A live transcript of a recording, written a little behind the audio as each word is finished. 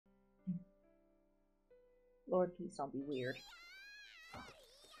Lord, please don't be weird.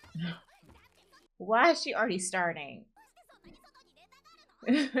 Why is she already starting?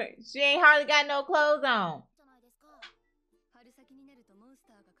 She ain't hardly got no clothes on.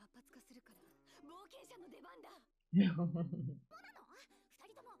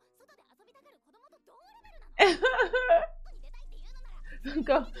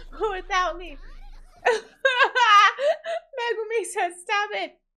 Go without me. Megumi said, stop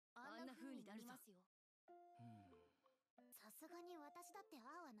it.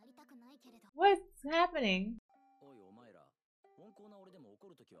 What's happening?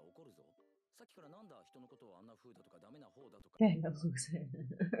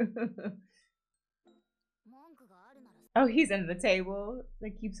 Oh, he's under the table.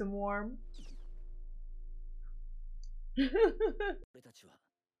 That keeps him warm.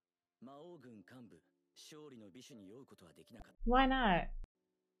 Why not?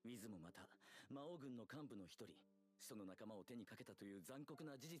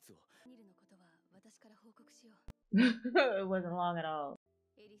 It wasn't long at all.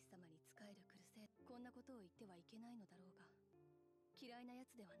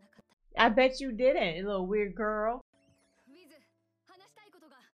 I bet you didn't, you little weird girl.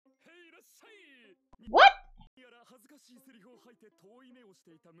 What?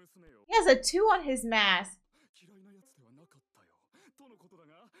 He has a 2 on his mask.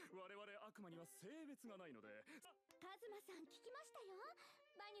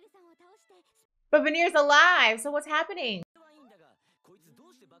 But Veneer's alive, so what's happening?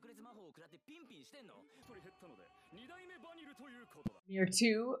 Veneer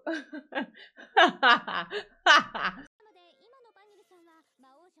 2?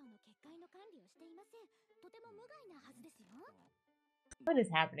 What is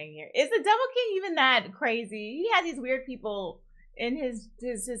happening here? Is the Devil King even that crazy? He has these weird people in his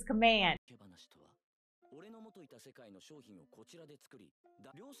command.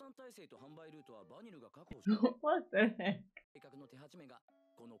 What the heck? Why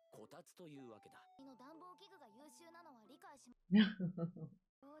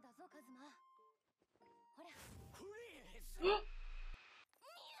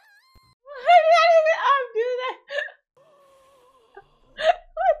did I even do that?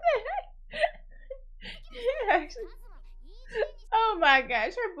 What the heck? Actually, oh my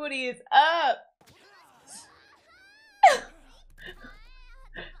gosh, her booty is up.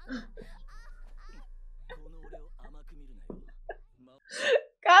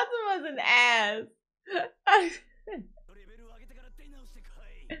 Kazuma's an ass.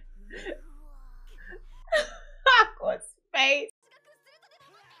 Aqua's face.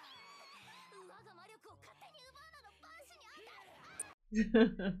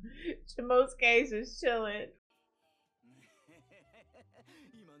 Shimosuke is chilling.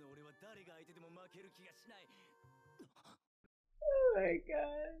 Oh my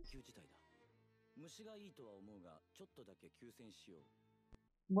gosh.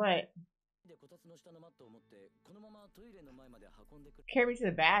 What? Carry me to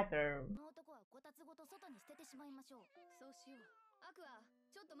the bathroom.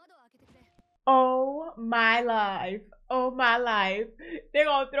 Oh my life. Oh my life. They're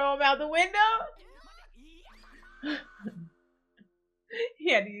gonna throw him out the window?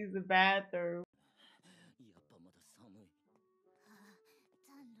 He had to use the bathroom.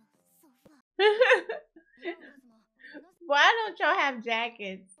 Why don't y'all have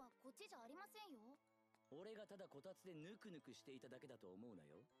jackets?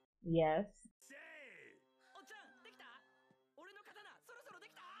 Yes.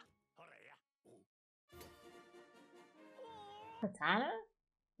 Katana?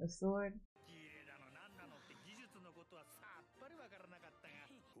 The sword?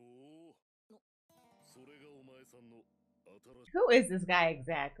 Who is this guy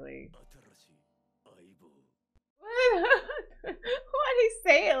exactly? Why did he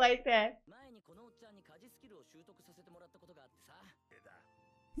say it like that?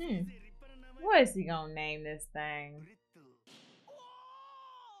 What is he gonna name this thing?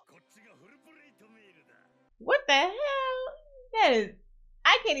 What the hell? That is...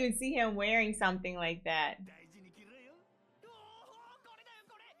 I can't even see him wearing something like that.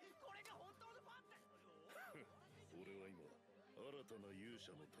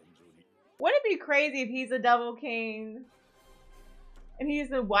 Wouldn't it be crazy if he's a Devil King and he's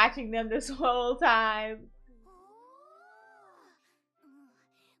been watching them this whole time?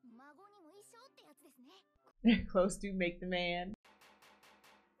 Close to make the man.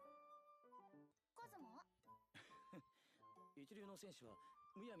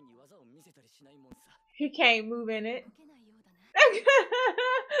 He can't move in it.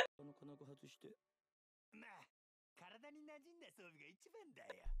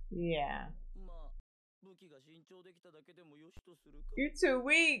 Yeah. You're too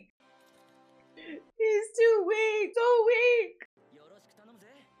weak. He's too weak. Too weak.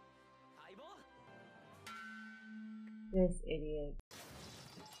 This idiot.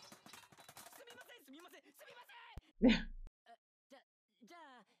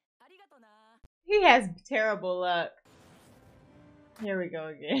 He has terrible luck. Here we go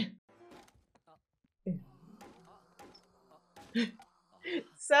again.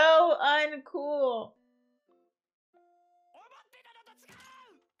 So uncool.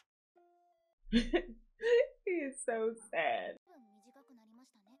 He is so sad.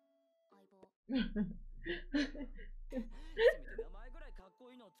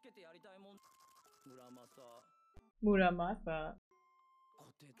 Muramasa.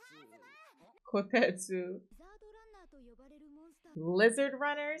 Kotetsu. Lizard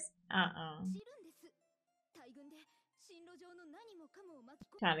runners?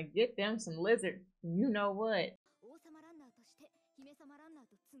 Trying to get them some lizard. You know what?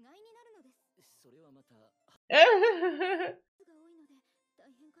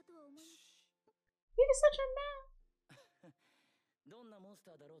 He is such a man.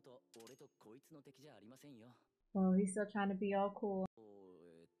 Oh, he's still trying to be all cool.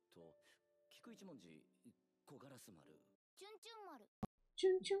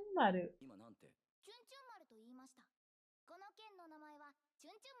 Chunchunmaru.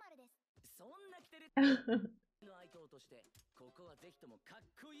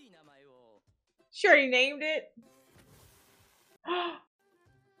 Sure, he named it.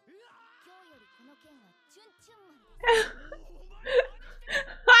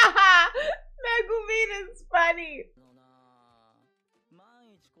 Megumin is funny.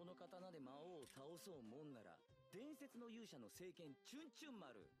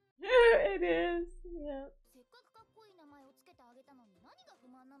 It is. Yeah.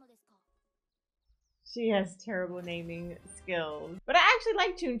 She has terrible naming skills. But I actually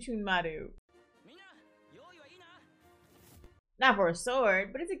like Chunchunmaru. Not for a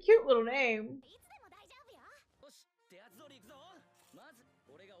sword, but it's a cute little name.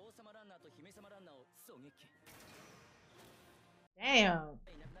 Damn.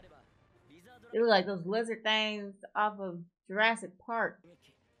 They look like those lizard things off of Jurassic Park.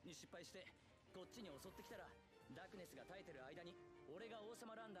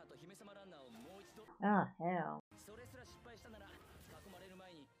 Oh, hell.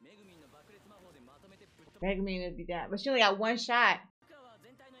 Megumin would be that. But she only got one shot.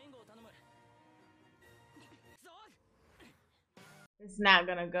 It's not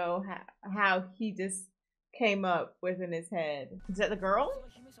gonna go how he just came up with in his head. Is that the girl?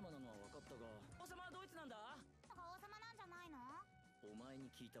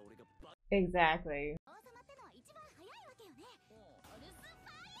 Exactly.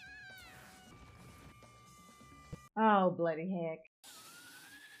 Oh, bloody heck.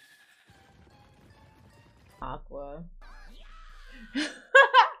 Aqua.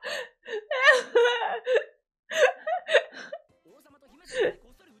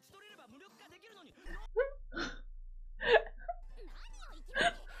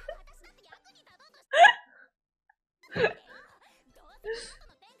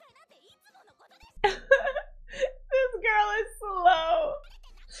 This girl is slow.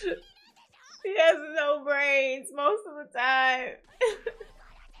 She has no brains most of the time.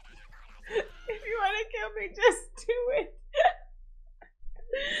 If you want to kill me, just do it.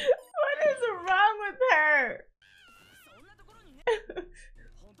 What is wrong with her?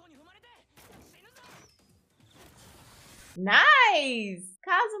 Nice!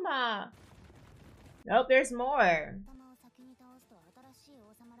 Kazuma! Nope, there's more.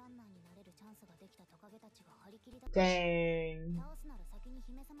 Dang.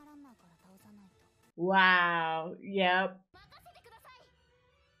 Wow. Yep.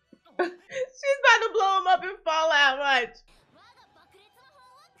 She's about to blow him up and fall out. Watch.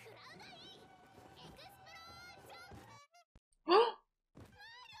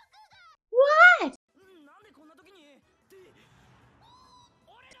 What?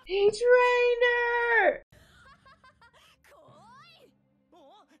 He trained her.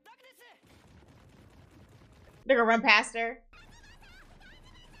 They're gonna run past her.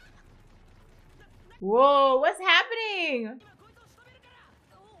 Whoa, what's happening?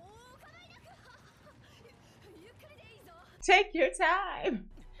 Take your time.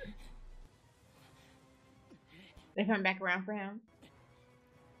 They come back around for him.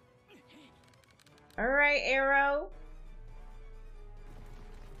 All right, Arrow.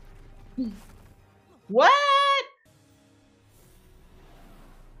 What?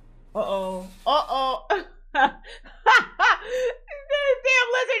 Uh-oh. Uh-oh.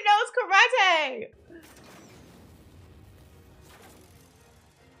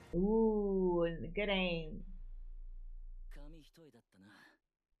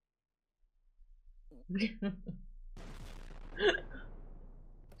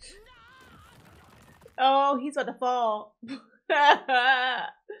 Oh, he's about to fall. Why'd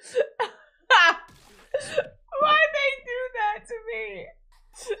they do that to me?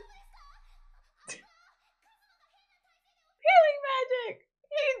 Healing magic!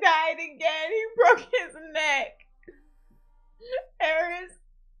 He died again. He broke his neck. Eris.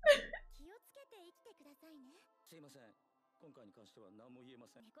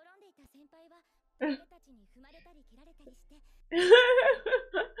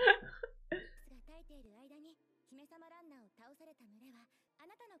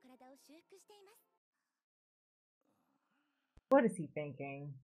 What is he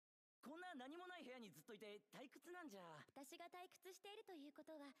thinking?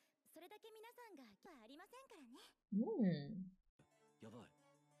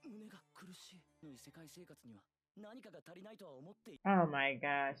 Oh my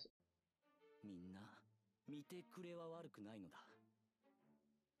gosh.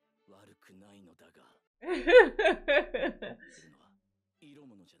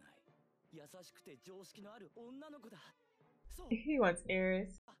 He wants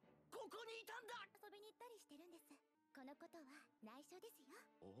Eris.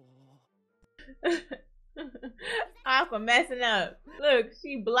 Aqua messing up. Look,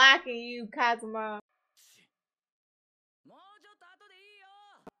 she blocking you, Kazuma.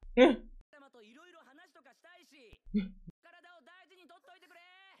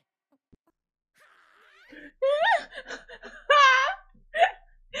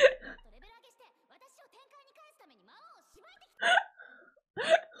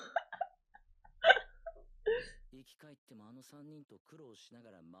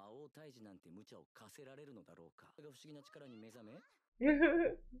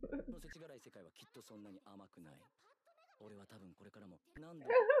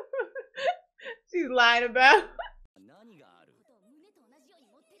 She's lying about.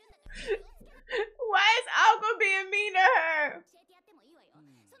 Why is Aqua being mean to her?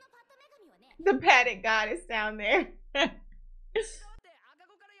 The padded goddess down there.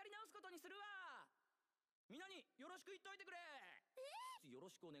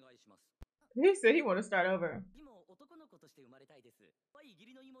 He said he want to start over.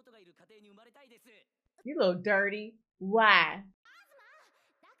 You little dirty. Why?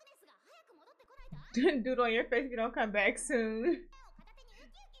 Doodle on your face if you don't come back soon.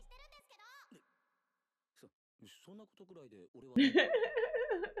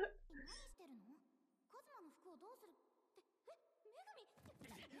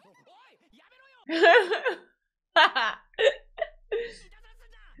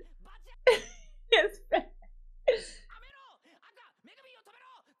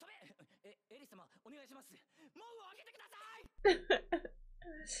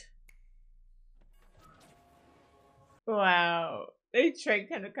 Wow. They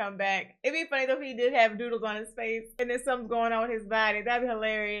tricked him to come back. It'd be funny though if he did have doodles on his face and then something's going on with his body. That'd be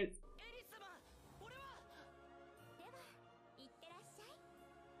hilarious.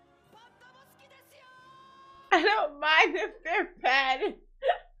 I don't mind if they're padded.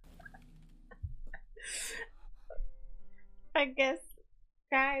 I guess,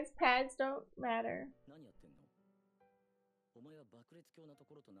 guys, pads don't matter.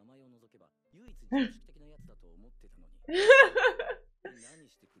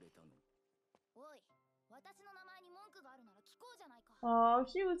 Oh,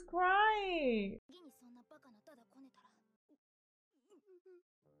 she was crying.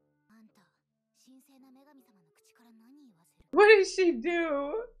 What did she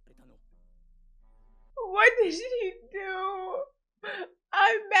do? What did she do?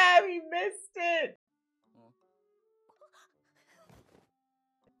 I'm mad we missed it.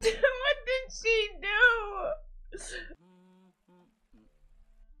 What did she do?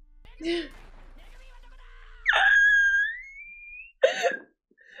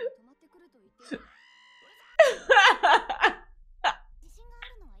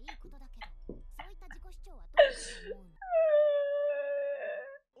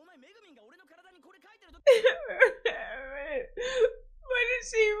 What did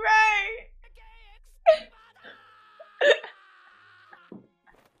she write?